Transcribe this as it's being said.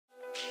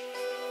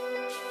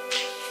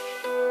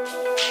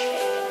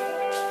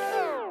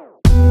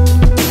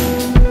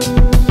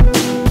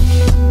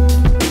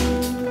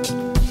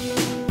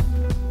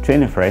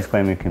Training for ice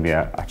climbing can be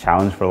a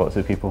challenge for lots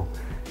of people.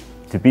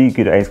 To be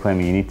good at ice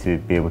climbing, you need to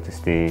be able to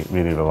stay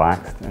really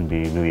relaxed and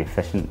be really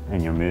efficient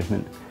in your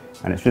movement.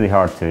 And it's really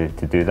hard to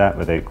do that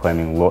without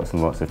climbing lots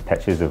and lots of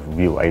pitches of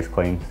real ice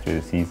climbs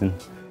through the season.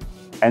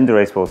 Indoor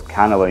ice walls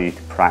can allow you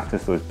to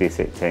practice those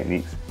basic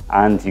techniques,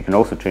 and you can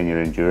also train your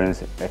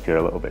endurance if you're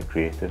a little bit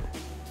creative.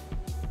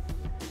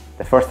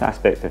 The first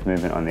aspect of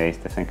movement on the ice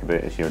to think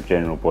about is your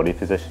general body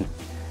position.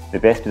 The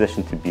best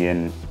position to be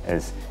in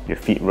is your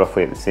feet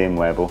roughly at the same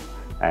level,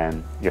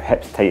 your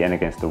hips tight in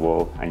against the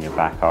wall and your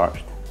back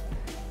arched.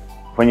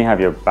 When you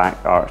have your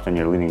back arched and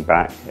you're leaning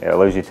back, it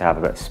allows you to have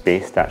a bit of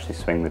space to actually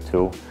swing the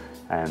tool,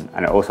 and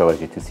it also allows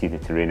you to see the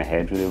terrain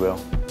ahead really well.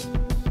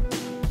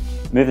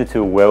 Move the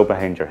tool well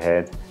behind your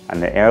head,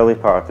 and the early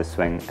part of the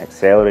swing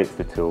accelerates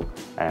the tool,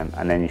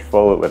 and then you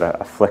follow it with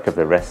a flick of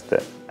the wrist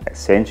that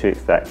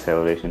accentuates that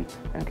acceleration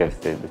and gives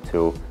the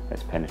tool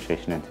its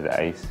penetration into the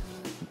ice.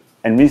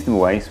 In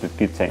reasonable ice with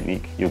good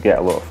technique, you'll get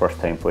a lot of first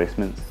time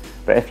placements,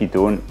 but if you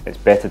don't, it's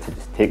better to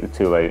just take the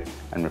tool out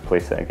and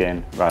replace it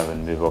again rather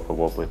than move off a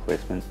wobbly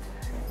placement.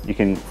 You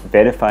can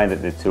verify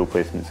that the tool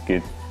placement's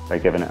good by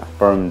giving it a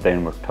firm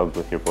downward tug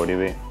with your body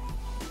weight.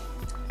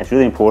 It's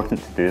really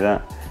important to do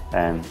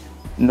that,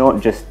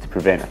 not just to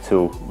prevent a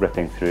tool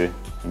ripping through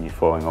and you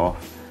falling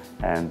off,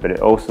 but it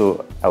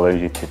also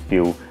allows you to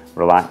feel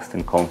relaxed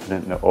and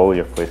confident that all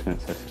your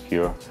placements are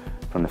secure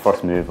from the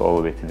first move all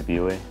the way to the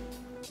belay.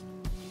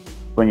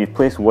 When you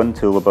place one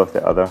tool above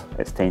the other,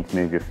 it's time to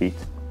move your feet.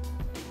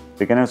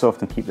 Beginners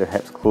often keep their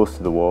hips close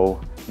to the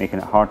wall, making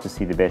it hard to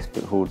see the best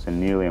footholds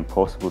and nearly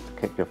impossible to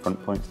kick your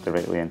front points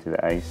directly into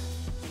the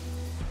ice.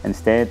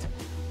 Instead,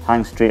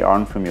 hang straight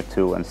arm from your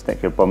tool and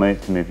stick your bum out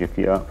to move your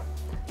feet up.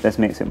 This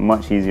makes it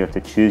much easier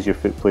to choose your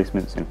foot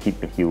placements and keep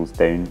your heels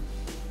down.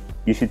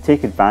 You should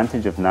take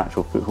advantage of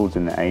natural footholds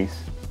in the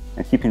ice,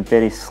 and keeping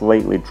very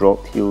slightly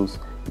dropped heels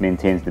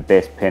maintains the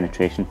best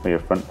penetration for your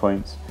front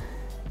points.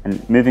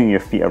 And moving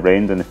your feet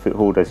around on the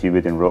foothold as you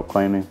would in rock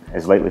climbing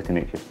is likely to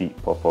make your feet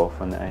pop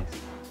off on the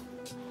ice.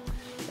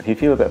 If you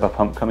feel a bit of a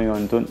pump coming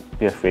on, don't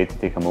be afraid to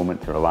take a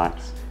moment to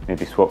relax.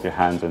 Maybe swap your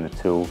hands on the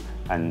tool,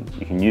 and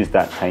you can use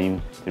that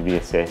time to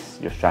reassess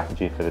your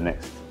strategy for the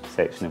next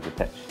section of the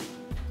pitch.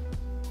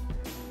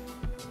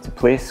 To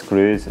place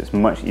screws, it's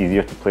much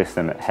easier to place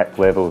them at hip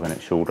level than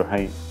at shoulder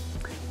height.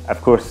 Of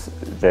course,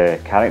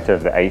 the character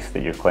of the ice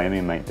that you're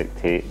climbing might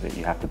dictate that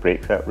you have to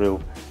break that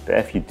rule, but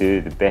if you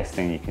do, the best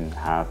thing you can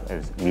have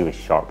is really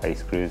sharp ice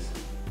screws.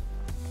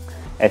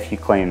 If you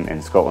climb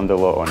in Scotland a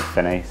lot on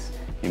thin ice,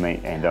 you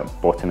might end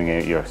up bottoming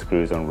out your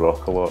screws on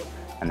rock a lot,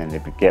 and then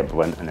they get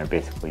blunt and they're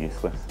basically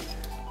useless.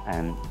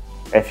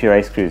 If your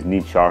ice screws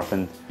need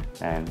sharpened,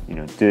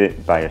 do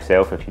it by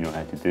yourself if you know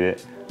how to do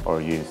it,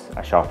 or use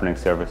a sharpening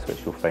service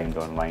which you'll find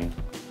online.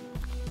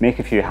 Make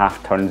a few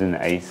half turns in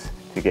the ice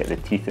to get the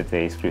teeth of the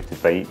ice screw to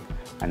bite,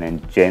 and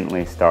then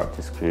gently start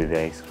to screw the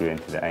ice screw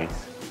into the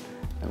ice.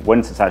 And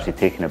once it's actually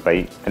taken a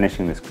bite,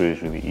 finishing the screw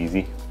is really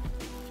easy.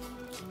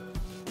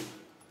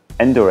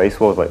 Indoor ice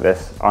walls like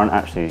this aren't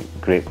actually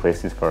great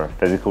places for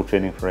physical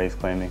training for ice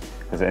climbing,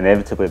 because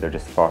inevitably they're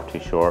just far too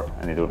short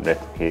and they don't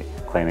replicate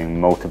climbing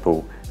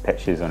multiple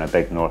pitches on a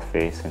big north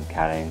face and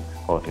carrying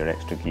all of your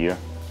extra gear.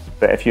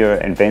 But if you're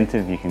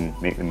inventive, you can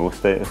make the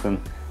most out of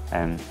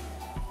them.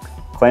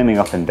 Climbing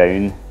up and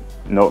down,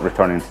 not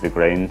returning to the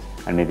ground,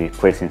 and maybe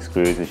placing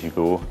screws as you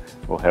go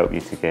will help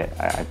you to get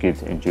a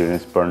good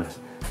endurance burn.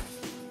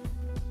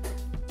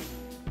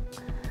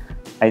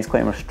 Ice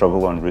climbers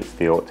struggle on routes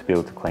they ought to be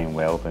able to climb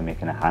well by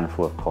making a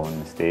handful of common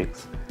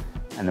mistakes,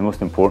 and the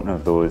most important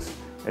of those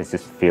is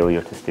just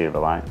failure to stay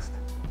relaxed.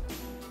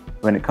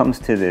 When it comes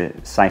to the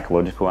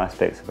psychological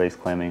aspects of ice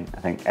climbing,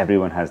 I think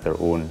everyone has their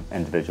own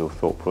individual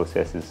thought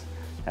processes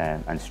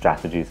and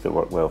strategies that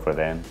work well for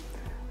them.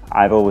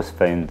 I've always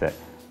found that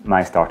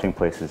my starting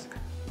place is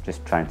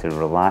just trying to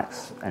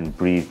relax and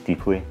breathe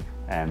deeply,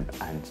 and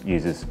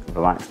use as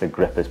relaxed a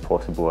grip as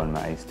possible on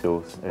my ice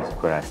tools is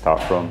where I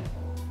start from.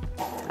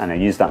 And I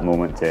use that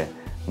moment to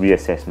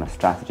reassess my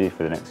strategy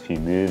for the next few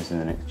moves and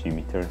the next few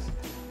meters,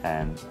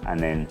 and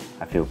then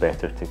I feel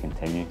better to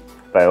continue.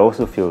 But I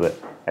also feel that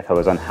if I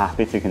was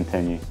unhappy to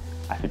continue,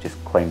 I could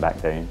just climb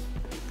back down.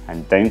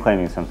 And down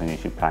climbing is something you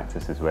should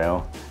practice as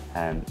well.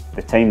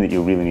 The time that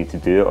you'll really need to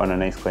do it on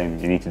an ice climb,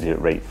 you need to do it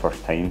right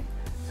first time.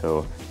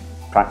 So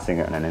practicing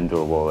it on an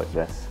indoor wall like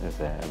this is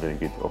a really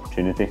good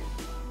opportunity.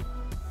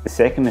 The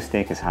second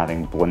mistake is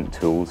having blunt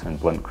tools and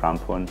blunt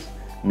crampons.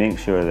 Make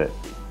sure that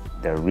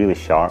they're really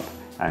sharp,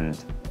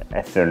 and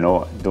if they're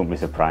not, don't be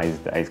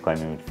surprised that ice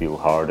climbing would feel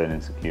hard and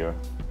insecure.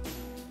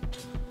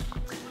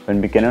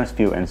 When beginners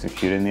feel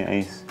insecure in the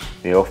ice,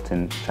 they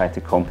often try to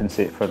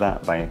compensate for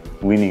that by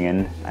leaning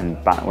in and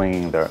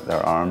batwinging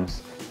their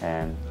arms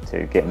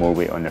to get more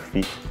weight on their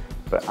feet,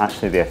 but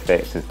actually the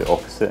effect is the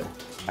opposite,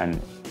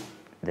 and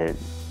the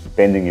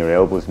bending your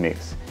elbows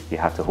makes you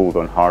have to hold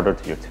on harder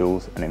to your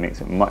tools, and it makes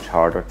it much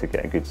harder to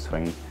get a good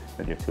swing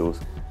with your tools.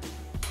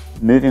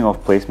 Moving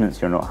off placements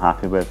you're not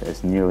happy with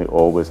is nearly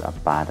always a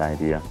bad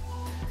idea.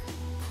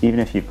 Even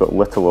if you've got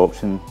little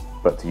option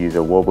but to use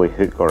a wobbly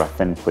hook or a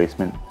thin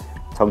placement,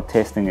 Tug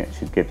testing it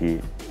should give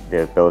you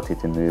the ability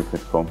to move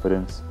with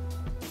confidence.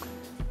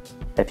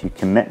 If you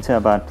commit to a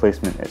bad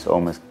placement, it's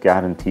almost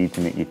guaranteed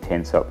to make you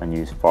tense up and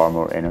use far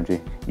more energy,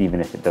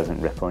 even if it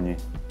doesn't rip on you.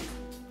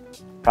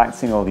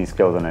 Practicing all these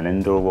skills on an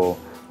indoor wall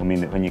will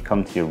mean that when you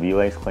come to your real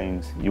ice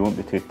climbs, you won't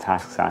be too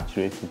task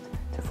saturated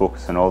to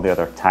focus on all the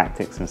other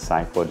tactics and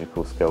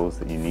psychological skills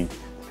that you need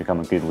to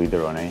become a good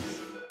leader on ice.